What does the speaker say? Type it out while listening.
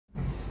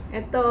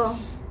Ito.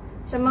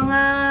 Sa mga,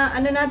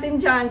 ano natin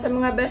dyan, sa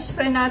mga best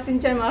friend natin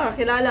dyan, mga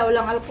kakilala,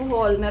 walang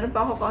alcohol. Meron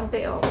pa ako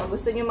kaunti, oh. Kung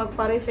gusto nyo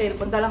magpa-refill,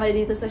 punta lang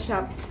kayo dito sa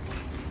shop.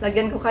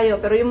 Lagyan ko kayo.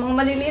 Pero yung mga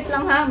maliliit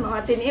lang ha,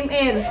 mga 10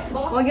 ml.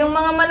 Huwag yung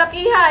mga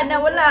malakihan na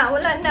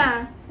wala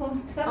na.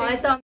 Oh,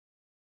 ito.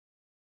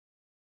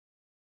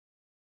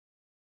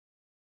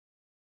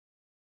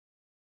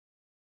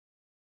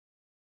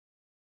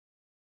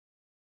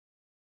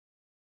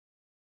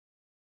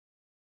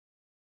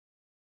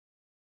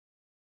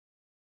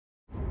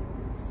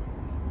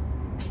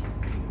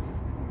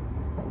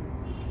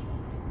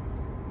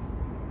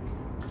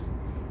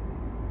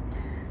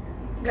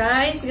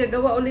 Guys,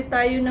 gagawa ulit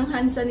tayo ng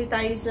hand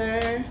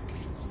sanitizer.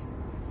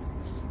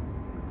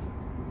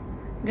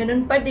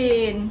 Ganun pa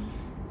din.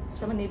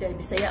 Sa Manila,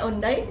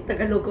 Bisayaon, day,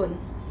 Tagalogon.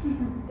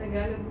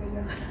 Tagalog na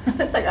lang.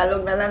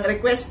 Tagalog na lang.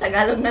 Request,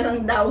 Tagalog na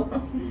lang daw.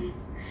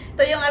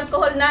 Ito yung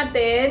alcohol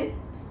natin.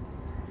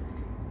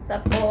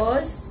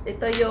 Tapos,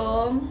 ito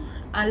yung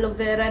aloe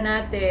vera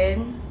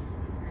natin.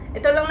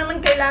 Ito lang naman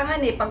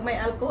kailangan eh. Pag may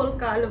alcohol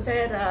ka, aloe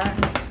vera,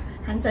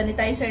 hand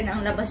sanitizer na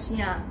ang labas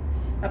niya.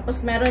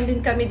 Tapos, meron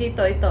din kami dito,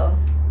 ito.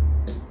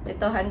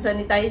 Ito, hand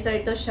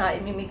sanitizer ito siya.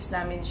 Imimix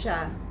namin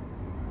siya.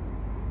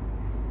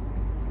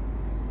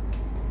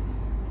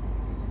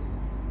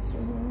 So,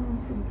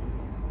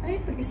 ay,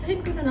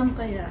 pag-isahin ko na lang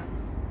kaya.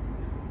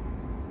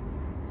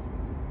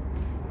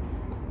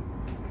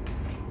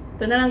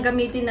 Ito na lang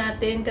gamitin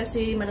natin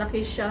kasi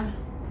malaki siya.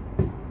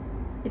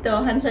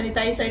 Ito, hand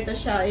sanitizer ito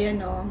siya. Ayan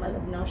o,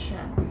 malabnaw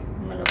siya.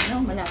 Malabnaw,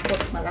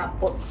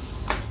 malapot.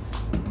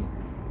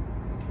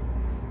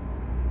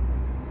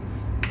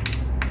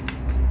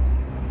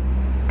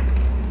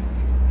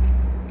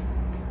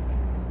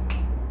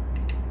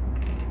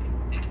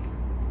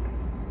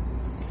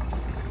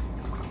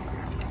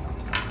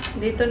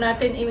 Dito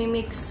natin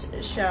imimix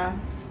siya.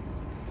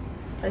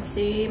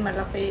 Kasi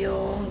malaki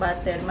yung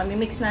butter.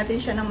 Mamimix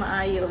natin siya ng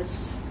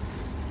maayos.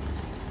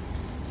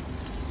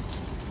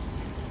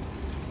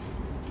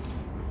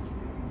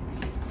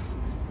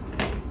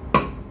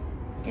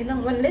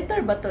 Ilang 1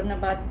 liter ba to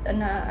na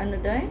ano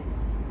dahil?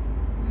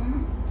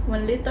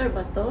 1 liter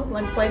ba to?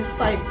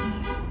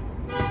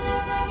 1.5.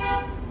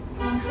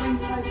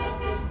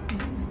 1.5.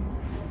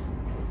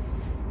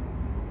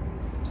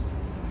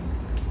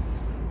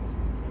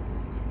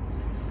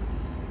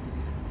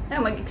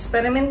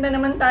 Mag-experiment na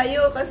naman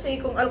tayo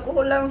kasi kung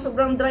alcohol lang,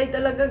 sobrang dry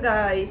talaga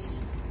guys.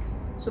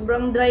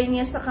 Sobrang dry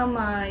niya sa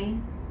kamay.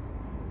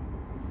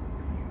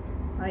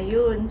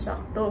 Ayun,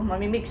 sakto.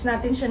 Mamimix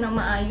natin siya ng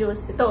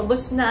maayos. Ito,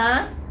 ubos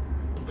na.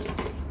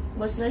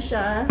 Ubos na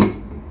siya.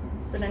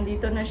 So,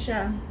 nandito na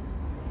siya.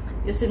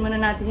 Yusin muna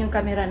natin yung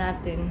camera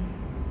natin.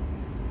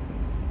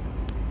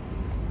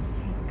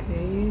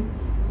 Okay.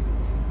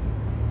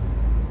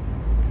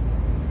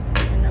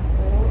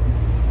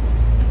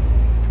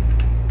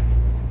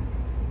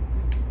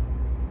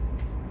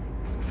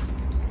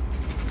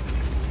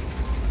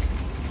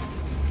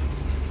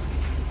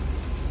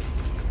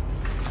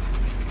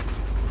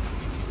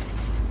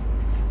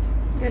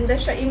 Ganda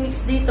siya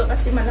i-mix dito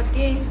kasi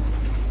malaki.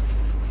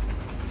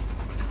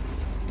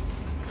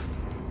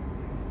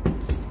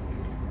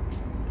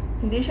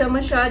 Hindi siya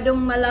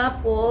masyadong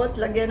malapot.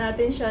 Lagyan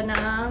natin siya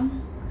ng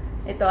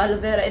ito,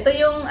 aloe vera. Ito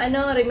yung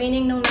ano,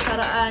 remaining nung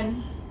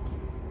nakaraan.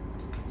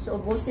 So,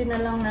 ubusin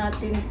na lang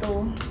natin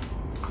to.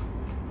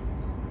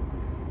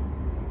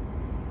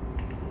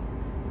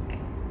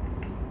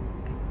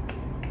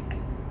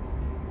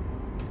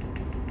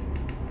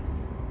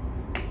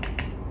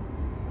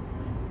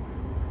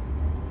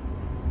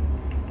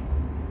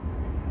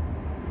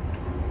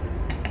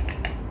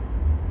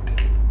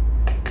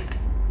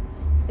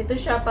 Ito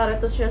siya, para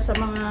to siya sa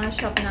mga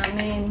shop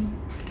namin.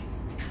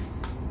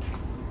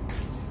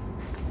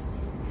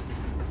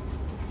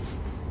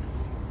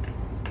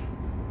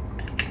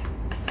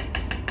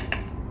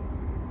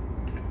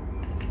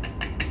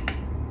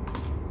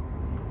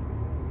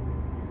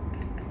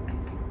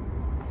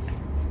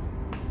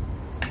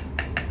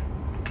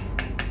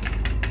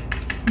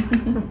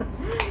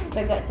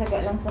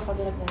 Tsaga-tsaga lang sa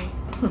paglagay.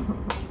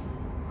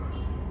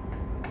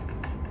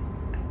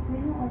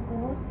 May mo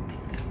alcohol?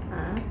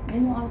 Ha? May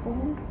mo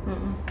alcohol?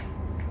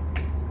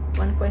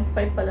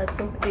 1.5 pala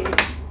to.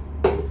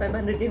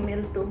 500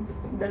 ml to.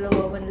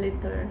 Dalawa 1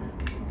 liter.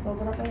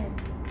 Sobra pa yan.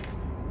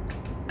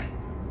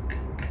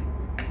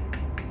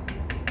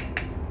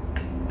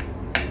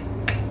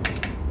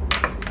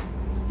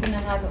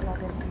 Pinahalo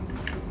natin.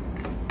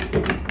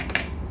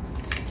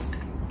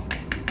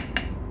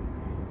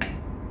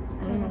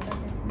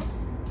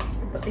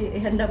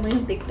 Ihanda mo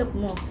yung TikTok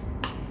mo.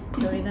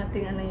 Gawin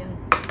natin ano yun.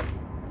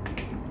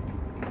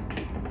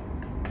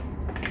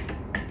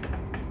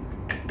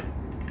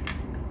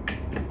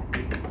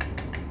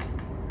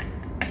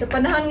 Sa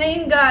panahon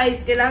ngayon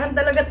guys, kailangan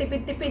talaga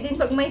tipid-tipidin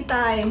pag may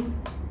time.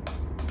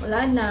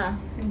 Wala na.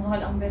 Kasi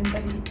mahal ang benta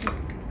dito.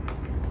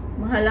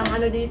 Mahal ang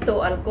ano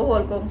dito,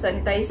 alcohol. Kung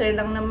sanitizer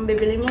lang naman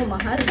bibili mo,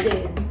 mahal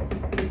din.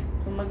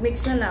 Kung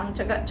mag-mix na lang,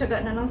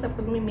 tsaga-tsaga na lang sa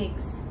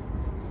pag-mix.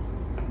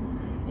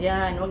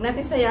 Yan, huwag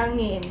natin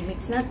sayangin.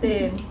 Mix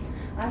natin.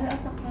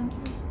 Atak lang.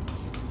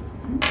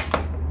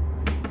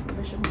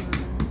 Diba siya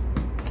mga...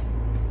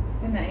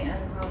 Yun na,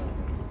 ano.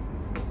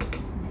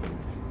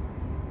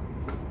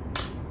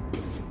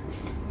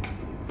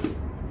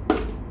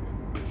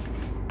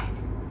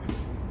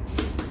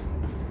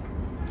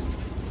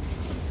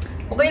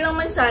 Okay lang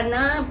man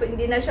sana,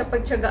 hindi na siya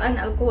pagtsagaan,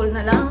 alcohol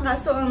na lang.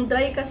 Kaso ang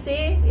dry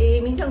kasi,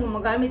 minsan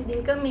gumagamit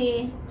din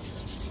kami.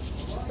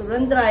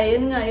 Sobrang dry,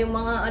 yun nga, yung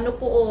mga ano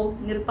po,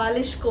 nail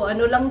polish ko,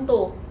 ano lang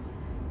to.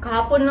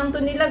 Kahapon lang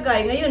to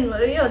nilagay. Ngayon,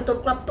 yun,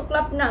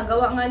 tuklap-tuklap na.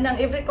 Gawa nga ng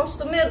every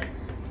customer.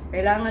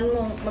 Kailangan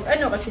mo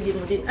mag-ano, kasi di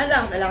mo din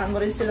alam. Kailangan mo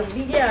rin silang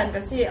bigyan,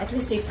 kasi at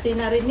least safety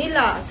na rin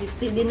nila.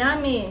 Safety din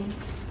namin.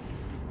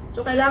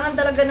 So, kailangan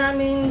talaga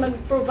namin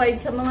mag-provide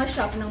sa mga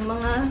shop ng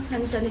mga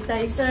hand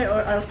sanitizer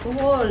or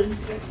alcohol.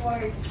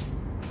 Report.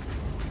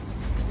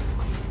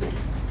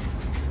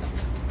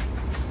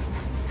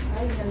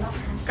 Ay, galak.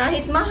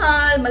 Kahit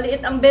mahal, maliit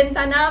ang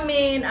benta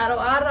namin,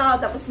 araw-araw,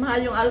 tapos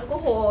mahal yung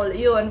alcohol.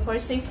 Yun, for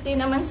safety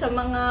naman sa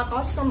mga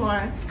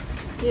customer.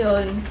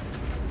 Yun.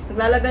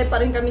 Naglalagay pa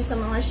rin kami sa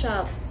mga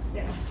shop.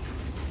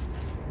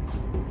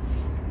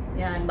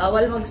 Yan,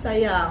 bawal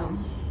magsayang.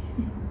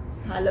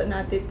 Halo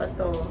natin pa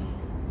to.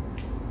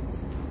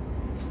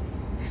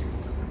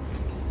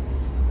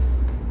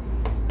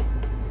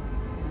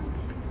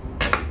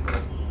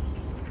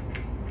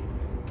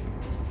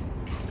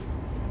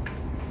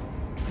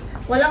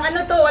 Walang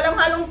ano to, walang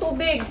halong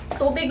tubig.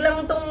 Tubig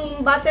lang tong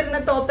butter na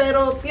to,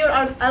 pero pure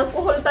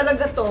alcohol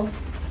talaga to.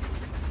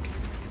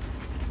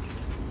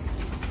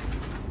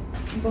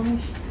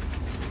 Bangus.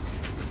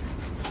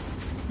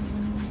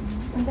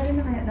 Ang dali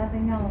na kaya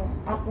natin yung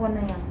aqua na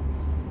yan.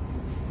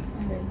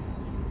 Ano?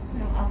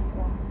 Yung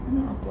aqua. Ano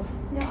aqua?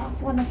 Yung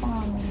aqua na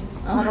pangalan.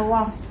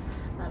 Arwa.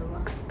 Arwa.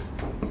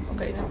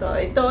 Okay na to.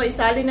 Ito,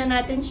 isali na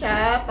natin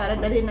siya para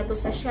dalhin na to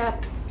sa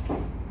shop.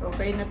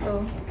 Okay na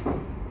to.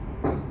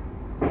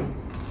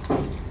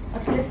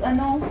 At least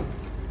ano?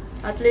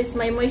 At least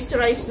may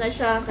moisturize na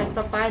siya kahit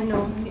pa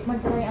paano. Hindi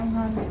madry ang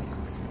hanap.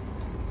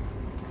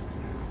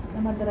 Na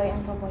madry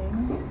ang kamay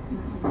mo.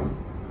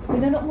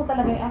 Binunok mo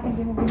talaga yung akin,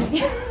 di mo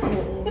binigyan.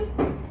 Oo.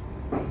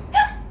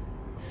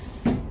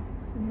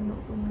 Binunok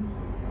ko na.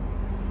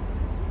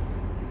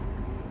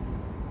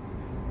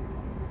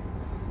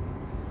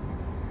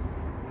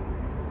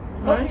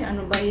 Ay,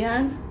 ano ba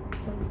yan?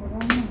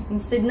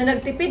 Instead na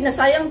nagtipid,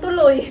 nasayang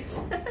tuloy.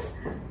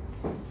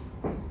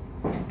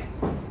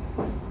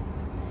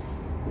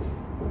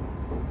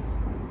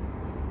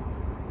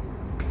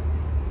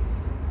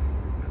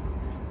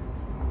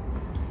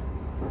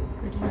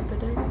 Pwede na ito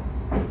dahil.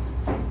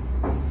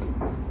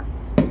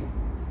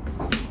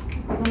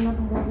 Ano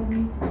itong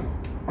gagawin?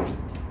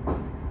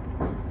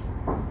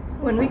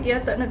 1 week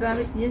yata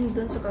nagamit yan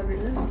doon sa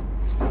kabila.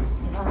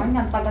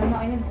 Yan, tagal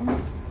na ayun.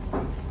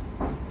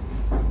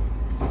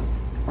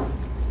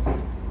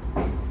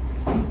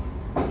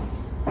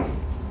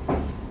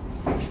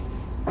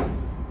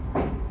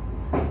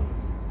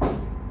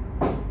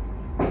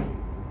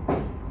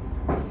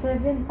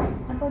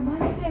 Ako ba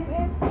ni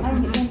TFF? Ay,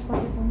 hindi lang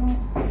kasi ito mo.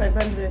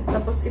 500.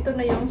 Tapos ito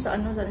na yung sa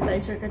ano,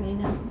 sanitizer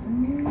kanina.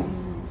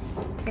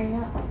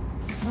 Kaya,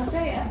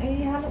 bakit?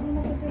 Ihalo mo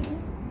na ito.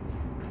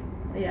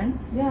 Ayan.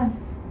 Yan.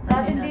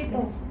 Sa atin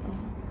dito. Oh.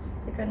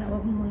 Teka na,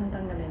 huwag mo munang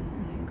tanggalin.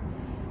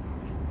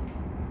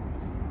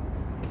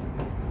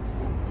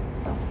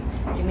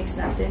 I-mix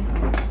natin.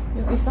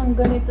 Yung isang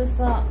ganito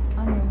sa,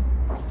 ano,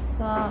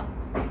 sa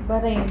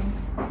Bahrain.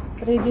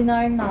 $3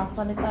 na,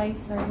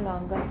 sanitizer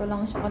lang. Ganito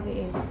lang siya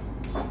kaliit.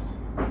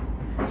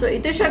 So,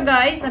 ito siya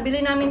guys.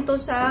 Nabili namin to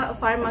sa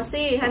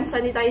pharmacy. Hand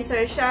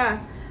sanitizer siya.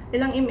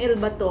 Ilang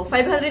ml ba to?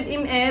 500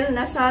 ml.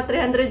 Nasa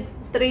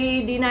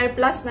 303 dinar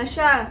plus na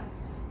siya.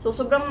 So,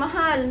 sobrang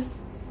mahal.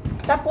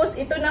 Tapos,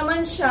 ito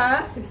naman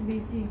siya.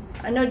 6BT.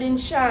 Ano din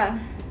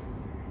siya?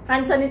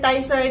 Hand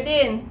sanitizer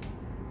din.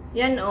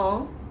 Yan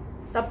oh.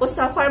 Tapos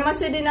sa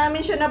pharmacy din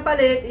namin siya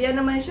napalit, yan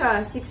naman siya,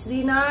 6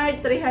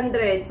 dinar,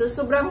 300. So,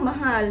 sobrang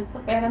mahal.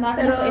 So, pera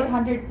natin Pero, sa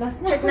 800 plus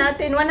na. Check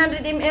natin,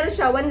 100 ml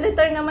siya, 1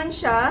 liter naman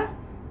siya.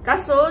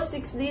 Kaso,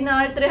 6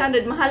 dinar,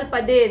 300, mahal pa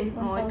din.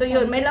 Oh, ito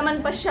yun, may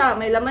laman pa siya,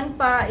 may laman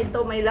pa.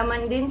 Ito, may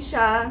laman din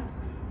siya.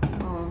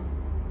 Oh.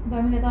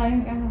 Dami na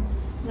tayong, ano.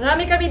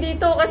 Marami kami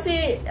dito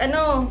kasi,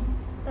 ano,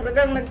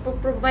 talagang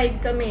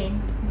nagpo-provide kami.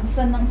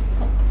 Busan ng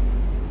stock.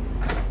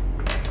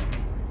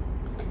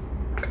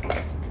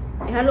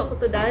 Ihalo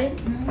ko to, Day.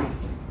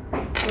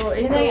 So,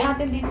 ito. Ito yung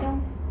atin dito.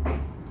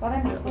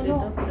 Para hindi Dito,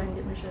 puno. para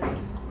hindi masyado.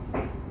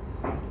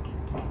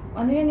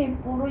 Ano yan eh,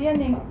 puro yan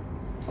eh.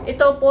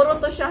 Ito,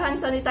 puro to siya hand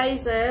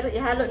sanitizer.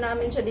 Ihalo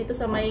namin siya dito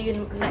sa may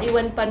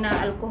naiwan pa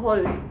na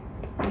alcohol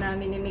na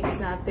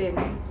minimix natin.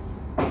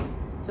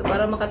 So,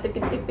 para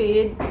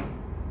makatipid-tipid,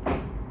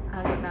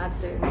 halo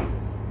natin.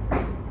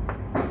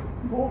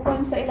 Buo pa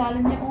sa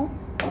ilalim niya oh.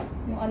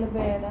 Yung aloe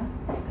vera.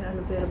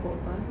 Aloe vera po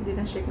pa. Hindi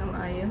na shake na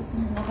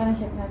maayos. Naka na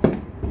check natin.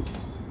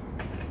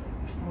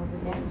 Oh,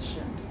 ganyan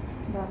siya.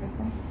 Dami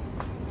pa.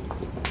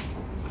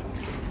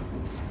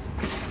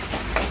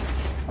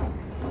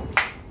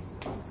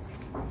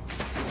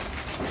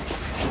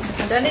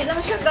 Madali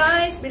lang siya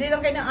guys. Bili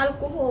lang kayo ng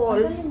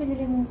alcohol. Saan yung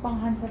binili mong pang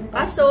hand sanitizer?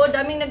 Kaso,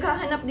 daming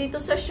naghahanap dito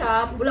sa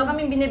shop. Wala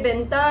kaming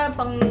binibenta.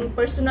 Pang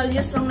personal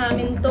use lang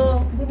namin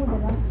to. Hindi mo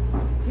dala?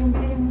 Yung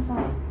binili mo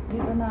sa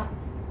dito na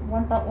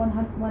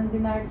 1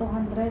 dinar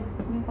 200.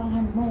 Yung pang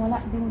hand mo, wala.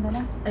 Hindi mo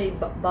dala? Ay,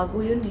 bago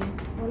yun eh.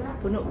 Wala.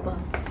 Puno pa.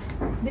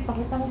 Hindi,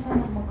 pakita mo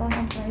sana. Magkano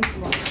ang price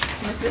mo?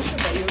 May presyo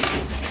ba yun?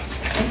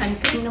 Ay, hand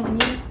cream naman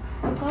yun.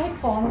 Ang kahit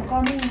po,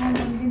 magkano yung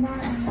hand dinar?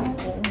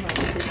 Oo nga,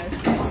 dinar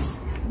plus.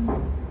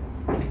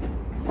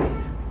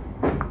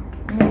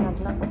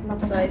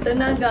 So, ito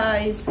na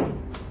guys.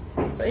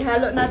 So,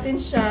 ihalo natin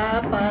siya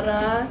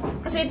para...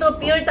 Kasi ito,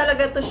 pure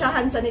talaga to siya,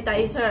 hand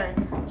sanitizer.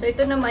 So,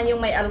 ito naman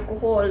yung may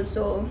alcohol.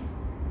 So,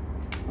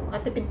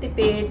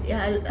 makatipid-tipid,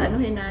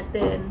 anuhin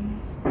natin.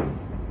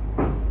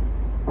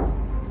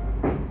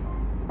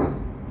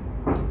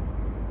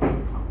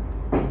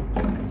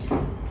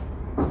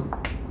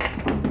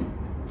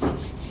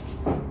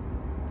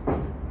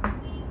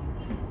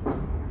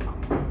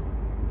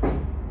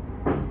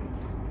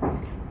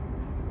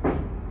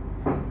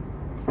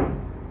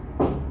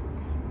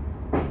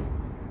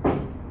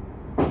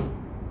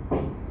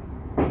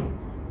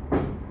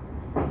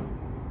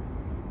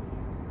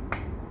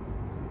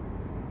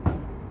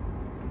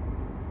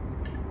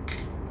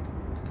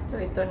 So,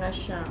 ito na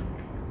siya.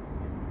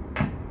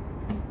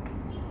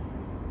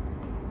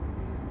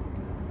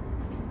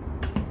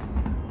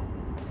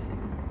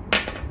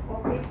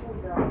 Okay po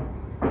daw.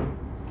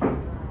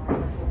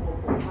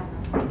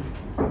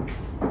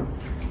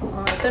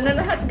 Oh, ito na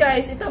lahat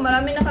guys. Ito,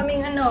 marami na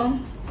kaming ano.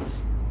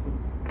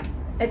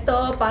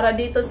 Ito, para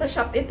dito sa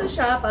shop. Ito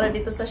siya, para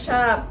dito sa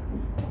shop.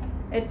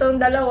 Itong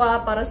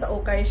dalawa, para sa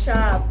ukay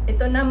shop.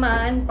 Ito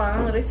naman,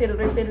 pang refill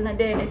na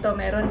din. Ito,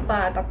 meron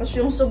pa. Tapos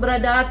yung sobra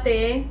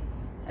dati,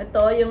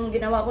 ito, yung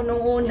ginawa ko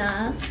nung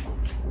una,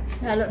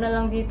 halo na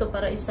lang dito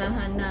para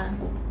isahan na.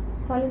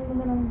 Salin mo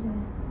na lang dyan.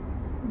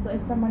 So,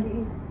 isa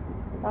maliit.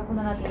 Tapos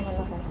na natin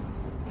malaki.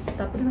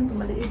 Tapos lang ito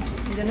maliit.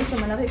 Ganun sa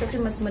malaki kasi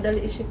mas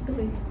madali i-ship to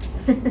eh.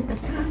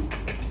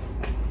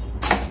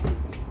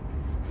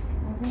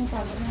 Ako yung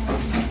sabi na.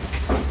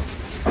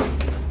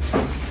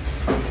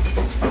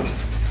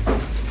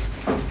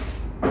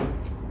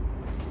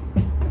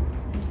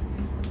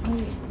 Ay,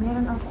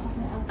 meron ako.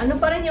 Ano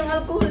pa rin yung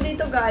alcohol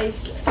dito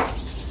guys?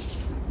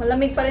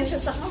 Malamig pa rin siya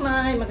sa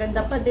kamay,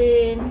 maganda pa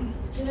din.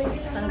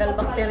 Tanggal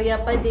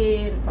bakterya pa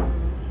din.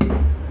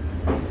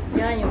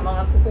 Yan, yung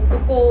mga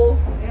kuko-kuko.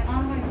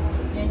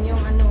 Yan yung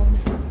ano.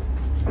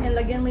 Yan,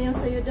 lagyan mo yung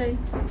sayo, Day.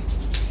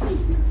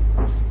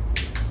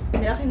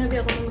 Hindi, akin na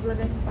ako na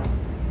maglagay.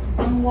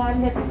 Pang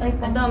wallet. Ay,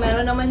 pang... Ito,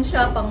 meron naman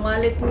siya, pang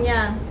wallet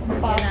niya.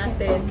 Lagyan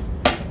natin.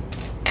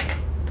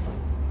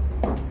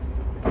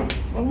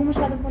 Huwag mo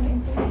masyadong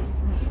punuin ito.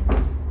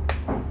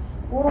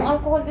 Purong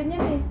alcohol din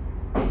yan eh.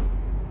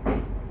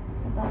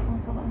 Matapang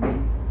sa kanya.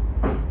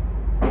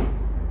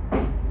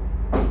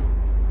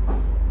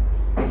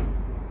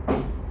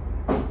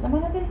 Tama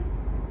na din.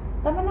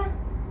 Tama na.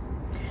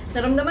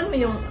 Naramdaman mo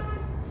yung,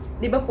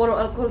 di ba puro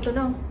alcohol to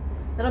no?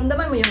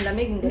 Naramdaman mo yung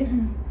lamig, hindi?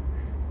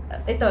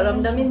 Ito,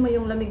 ramdamin mo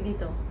yung lamig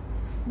dito.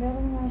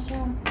 Meron nga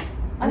siya.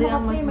 Ano Ano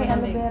ang kasi, mas may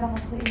malamig? aloe vera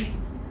kasi eh.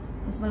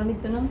 Mas malamig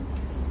to no?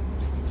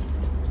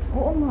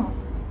 Oo nga.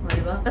 O,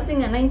 diba? Kasi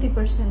nga,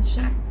 90%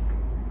 siya.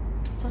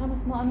 Tsaka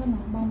mas maano na,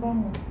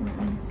 bang-bango.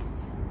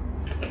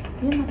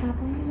 Yan,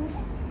 matapang yun.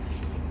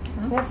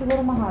 Huh? Kaya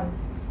siguro mahal.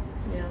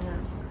 Yan nga.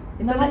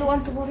 Ito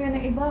Nakaluan siguro yan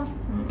ng iba.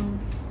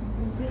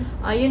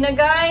 Ayun na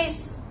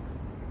guys.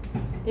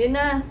 Yun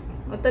na.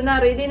 Ito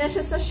na, ready na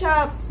siya sa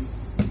shop.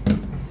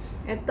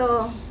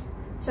 Ito.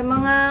 Sa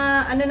mga,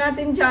 ano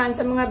natin dyan,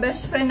 sa mga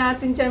best friend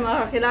natin dyan,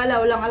 mga kakilala,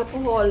 walang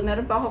alcohol.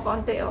 Meron pa ako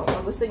kaunti, oh.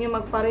 Kung gusto nyo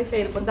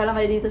magpa-refill, punta lang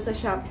kayo dito sa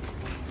shop.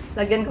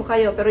 Lagyan ko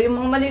kayo. Pero yung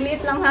mga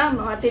maliliit lang ha,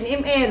 mga 10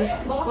 ml.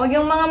 Huwag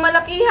yung mga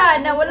malakihan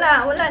na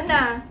wala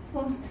na.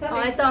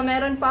 Oh, ito,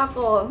 meron pa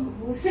ako.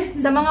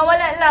 Sa mga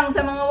wala lang,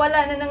 sa mga wala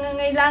na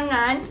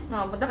nangangailangan,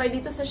 oh, punta kayo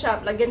dito sa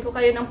shop. Lagyan ko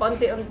kayo ng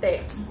paunti-unti.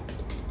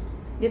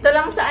 Dito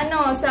lang sa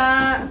ano, sa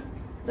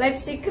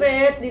Life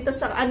Secret, dito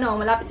sa ano,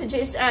 malapit sa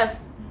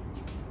GSF.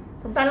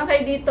 Punta lang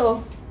kayo dito.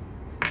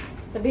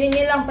 Sabihin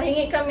niyo lang,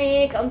 pahingi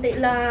kami, kaunti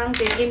lang,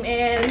 10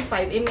 ml,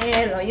 5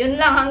 ml. O, yun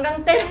lang, hanggang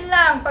 10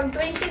 lang. Pag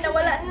 20 na,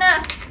 wala na.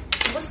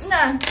 Ubus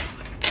na.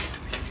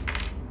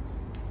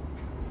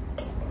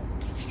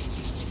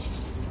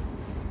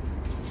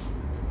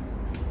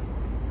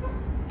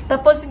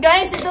 Tapos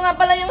guys, ito nga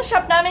pala yung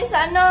shop namin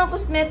sa ano,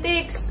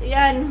 cosmetics.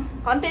 Yan.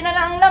 Konti na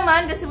lang ang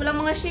laman kasi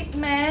walang mga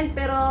shipment.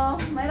 Pero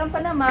mayroon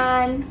pa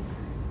naman.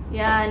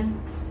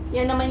 Yan.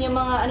 Yan naman yung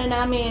mga ano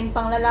namin,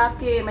 pang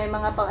lalaki. May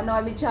mga pang ano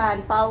kami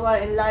dyan. Power,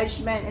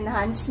 enlargement,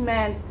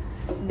 enhancement,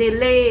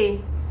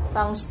 delay,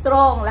 pang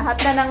strong. Lahat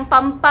na ng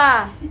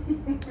pampa.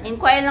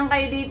 Inquire lang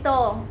kayo dito.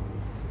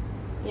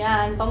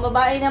 Yan. Pang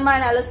babae naman,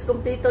 halos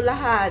kumpleto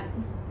lahat.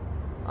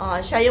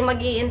 Siya yung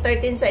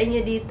mag-i-entertain sa inyo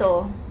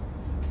dito.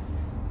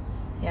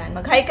 Yan.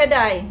 Mag-hi ka,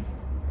 Day.